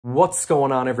What's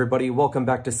going on, everybody? Welcome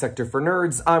back to Sector for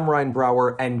Nerds. I'm Ryan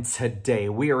Brower, and today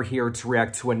we are here to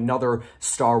react to another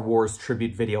Star Wars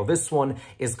tribute video. This one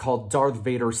is called Darth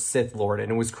Vader, Sith Lord,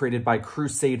 and it was created by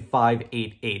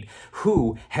Crusade588,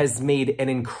 who has made an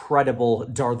incredible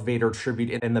Darth Vader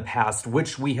tribute in the past,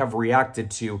 which we have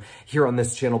reacted to here on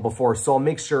this channel before. So I'll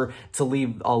make sure to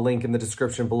leave a link in the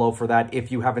description below for that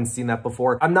if you haven't seen that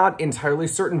before. I'm not entirely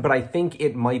certain, but I think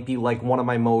it might be like one of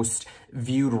my most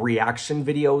viewed reaction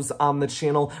videos on the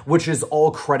channel, which is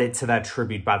all credit to that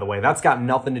tribute, by the way. That's got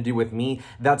nothing to do with me.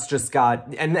 That's just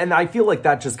got, and I feel like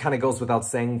that just kind of goes without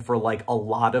saying for like a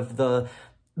lot of the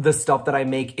stuff that I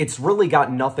make. It's really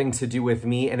got nothing to do with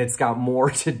me, and it's got more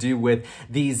to do with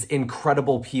these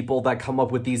incredible people that come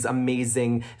up with these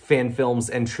amazing fan films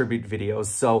and tribute videos.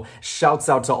 So shouts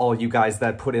out to all you guys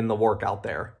that put in the work out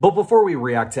there. But before we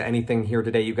react to anything here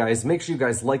today, you guys, make sure you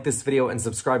guys like this video and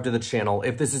subscribe to the channel.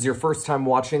 If this is your first time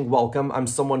watching, welcome. I'm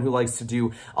someone who likes to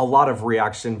do a lot of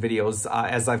reaction videos,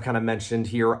 as I've kind of mentioned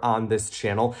here on this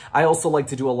channel. I also like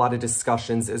to do a lot of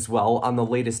discussions as well on the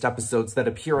latest episodes that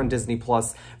appear on Disney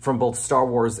Plus from both Star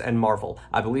Wars and Marvel.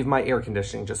 I believe my air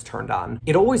conditioning just turned on.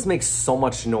 It always makes so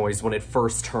much noise when it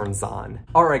first turns on.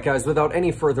 All right, guys, without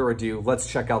any further ado,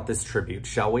 let's check out this tribute,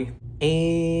 shall we?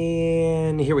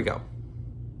 And here we go.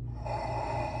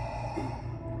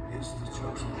 Is the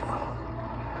chosen one.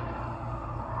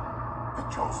 The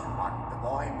chosen one, the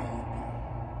boy made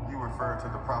me. You refer to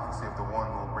the prophecy of the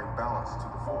one who will bring balance to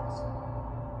the Force.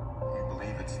 You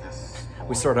believe it's this?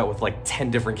 We start out with like 10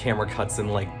 different camera cuts in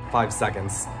like 5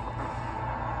 seconds.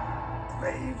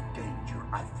 Grave danger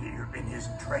I fear in his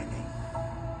training.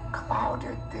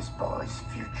 Clouded this boy's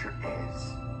future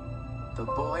is. The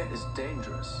boy is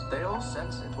dangerous. They all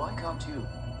sense it. Why can't you?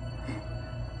 He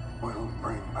will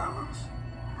bring balance.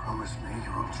 Promise me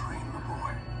you will train the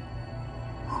boy.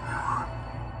 Obi-Wan.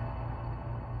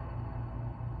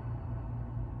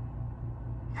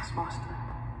 Yes, Master.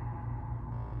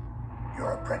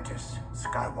 Your apprentice,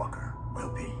 Skywalker, will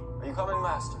be. Are you coming,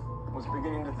 Master? I was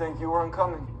beginning to think you weren't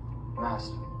coming.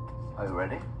 Master, are you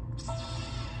ready?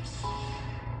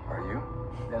 Are you?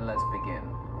 Then let's begin.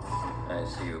 I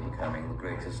see you becoming the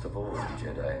greatest of all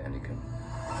Jedi, Anakin.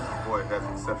 The boy has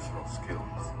exceptional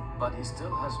skills. But he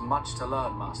still has much to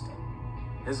learn, Master.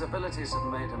 His abilities have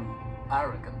made him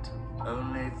arrogant.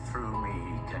 Only through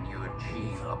me can you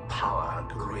achieve a power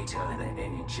greater than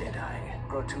any Jedi.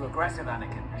 Grow too aggressive,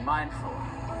 Anakin. Be mindful.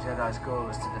 The Jedi's goal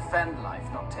is to defend life,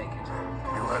 not take it.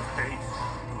 You have hate,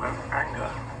 you have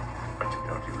anger, but you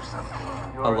don't use them.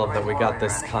 I love that we got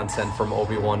this content from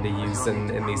Obi-Wan to use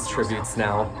in these tributes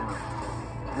now.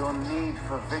 Your need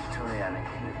for victory,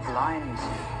 Anakin, it blinds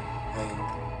you. Pain.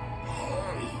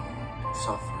 Pain.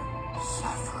 Suffering.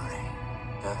 Suffering.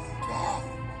 Death. Death.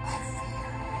 I fear.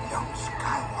 Young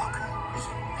Skywalker is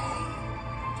in pain.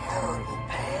 Terrible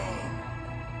pain.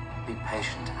 Be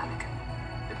patient, Anakin.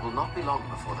 It will not be long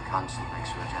before the Council makes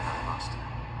you a Jedi Master.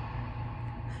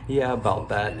 Yeah, about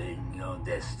that. Fulfilling your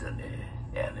destiny,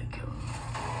 Anakin.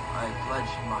 I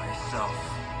pledge myself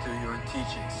to your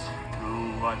teachings. Do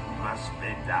what must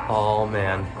be done. Oh,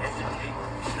 man. Hesitate,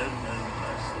 show no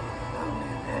mercy.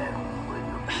 Only then will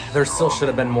you be There still strong. should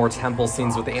have been more temple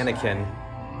scenes with Anakin.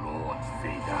 Lord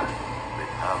Vader,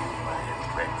 become my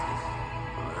apprentice.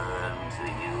 Learn to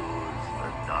use the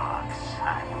dark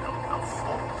side of the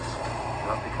Force. You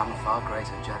have become a far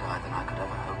greater Jedi than I could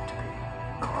ever hope to be.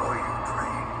 The boy you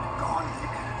train, gone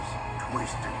years,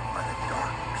 twisted by the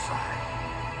dark side.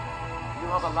 You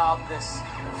have allowed this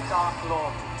Dark Lord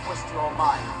to twist your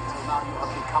mind until now you have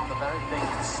become the very thing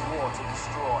you swore to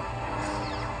destroy.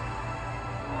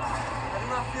 I do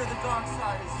not fear the dark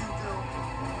side as you do.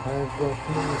 I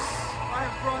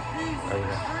have brought peace,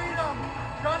 freedom,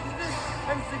 justice,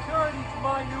 and security to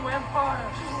my new empire.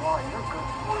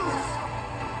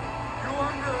 You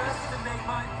underestimate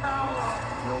my power.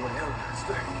 No one else can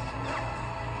stay.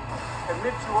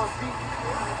 Admit you are beaten.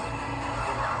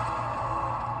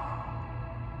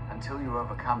 Until you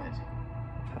overcome it,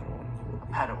 a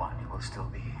Padawan you will still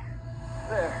be.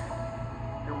 There.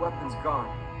 Your weapon's gone.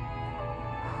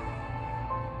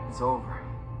 It's over.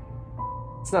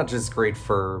 It's not just great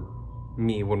for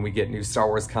me when we get new Star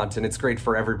Wars content, it's great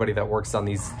for everybody that works on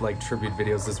these like tribute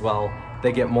videos as well.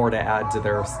 They get more to add to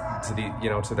their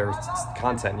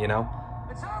content, you know?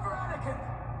 It's over, Anakin.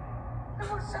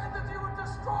 It was said that you would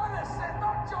destroy the Sith,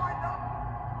 not join them.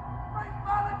 Bring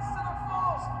balance to the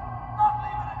Force, not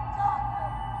leave it in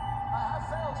darkness. I have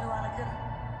failed you, Anakin.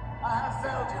 I have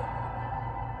failed you.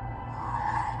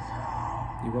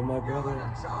 You are my You brother. were the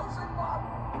chosen one.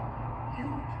 You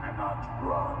cannot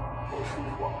run,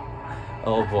 Obi-Wan.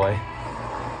 Oh boy.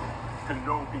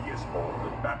 Kenobi is all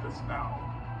that matters now.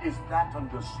 Is that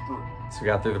understood? So we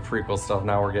got through the prequel stuff,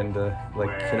 now we're getting to,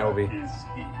 like, Kenobi. Where is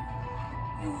he?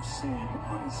 You seem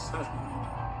uncertain.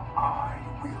 I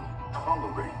will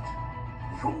tolerate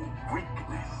your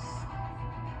weakness.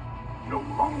 No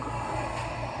longer.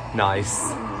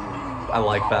 Nice. I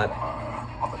like that.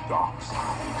 On the dark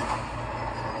side.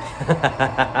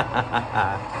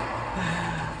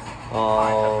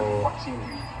 Oh. Watching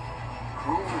you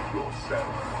prove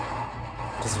yourself.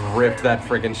 Just ripped that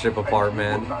friggin' ship apart,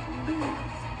 man. You will not live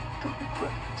to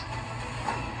regret it.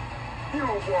 You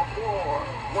were more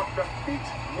what defeat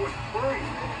would bring.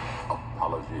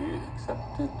 Apology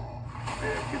accepted.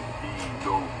 There can be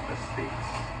no mistakes.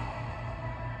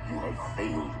 You have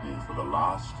failed me for the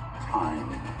last time.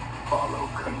 Follow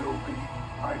Kenobi.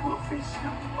 I will face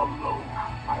him alone.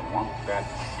 I want that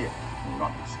ship,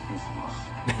 not excuses.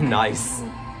 Nice.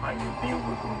 I will deal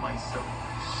with him myself.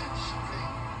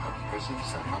 A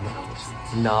presence I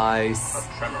felt. Nice. A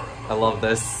tremor in the I love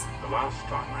this. The last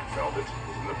time I felt it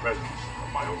was in the presence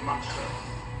of my own master.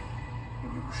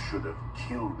 You should have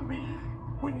killed me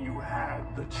when you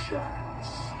had the chance.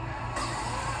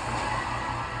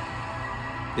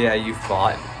 Yeah, you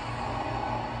fought.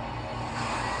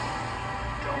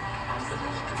 Don't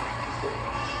underestimate the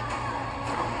Force.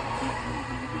 Did you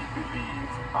really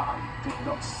believe I did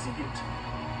not see it?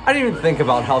 I didn't even think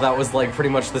about how that was like pretty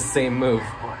much the same move.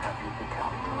 Or have you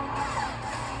become?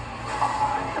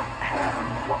 I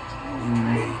am what you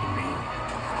made me.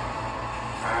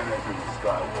 Anakin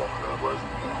Skywalker was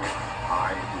me.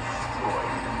 I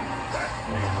destroyed that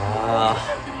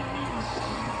enemy.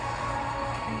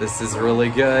 This is really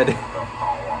good. The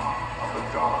power of the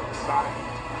dark side.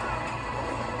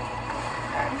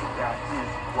 And that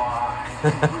is why you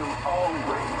will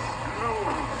always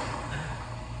lose.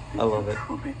 I love it. If you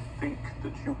truly think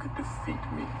that you could defeat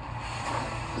me,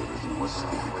 there is no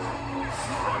escape. You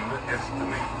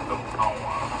underestimate the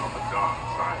power of the dark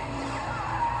side.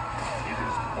 It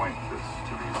is pointless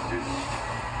to resist.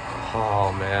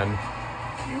 Oh, man.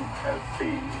 You have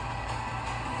failed,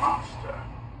 Master.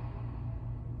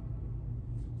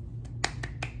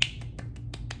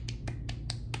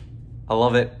 I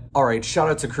love it. All right, shout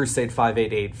out to Crusade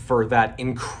 588 for that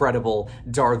incredible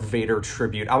Darth Vader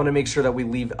tribute. I want to make sure that we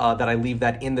leave I leave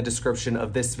that in the description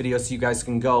of this video so you guys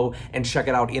can go and check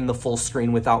it out in the full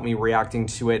screen without me reacting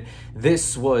to it.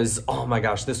 This was, oh my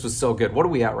gosh, this was so good. What are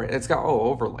we at right? It's got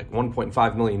over like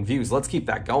 1.5 million views. Let's keep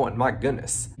that going. My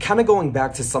goodness. Kind of going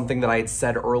back to something that I had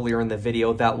said earlier in the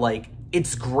video that like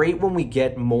it's great when we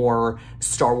get more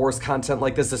Star Wars content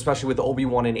like this, especially with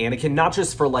Obi-Wan and Anakin, not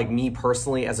just for like me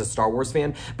personally as a Star Wars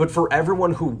fan, but for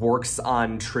everyone who works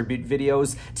on tribute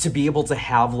videos to be able to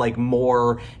have like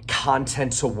more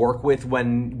content to work with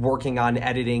when working on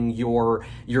editing your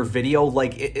video.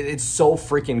 Like it's so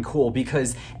freaking cool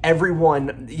because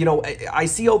everyone, you know, I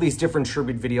see all these different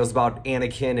tribute videos about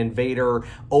Anakin and Vader,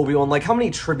 Obi-Wan. Like how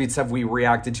many tributes have we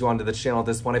reacted to onto the channel at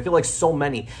this point? I feel like so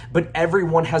many, but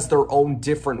everyone has their own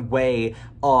different way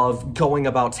of going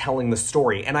about telling the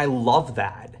story, and I love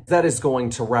that. That is going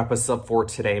to wrap us up for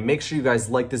today. Make sure you guys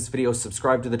like this video,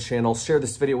 subscribe to the channel, share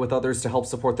this video with others to help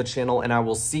support the channel, and I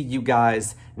will see you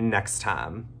guys next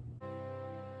time.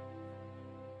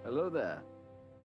 Hello there.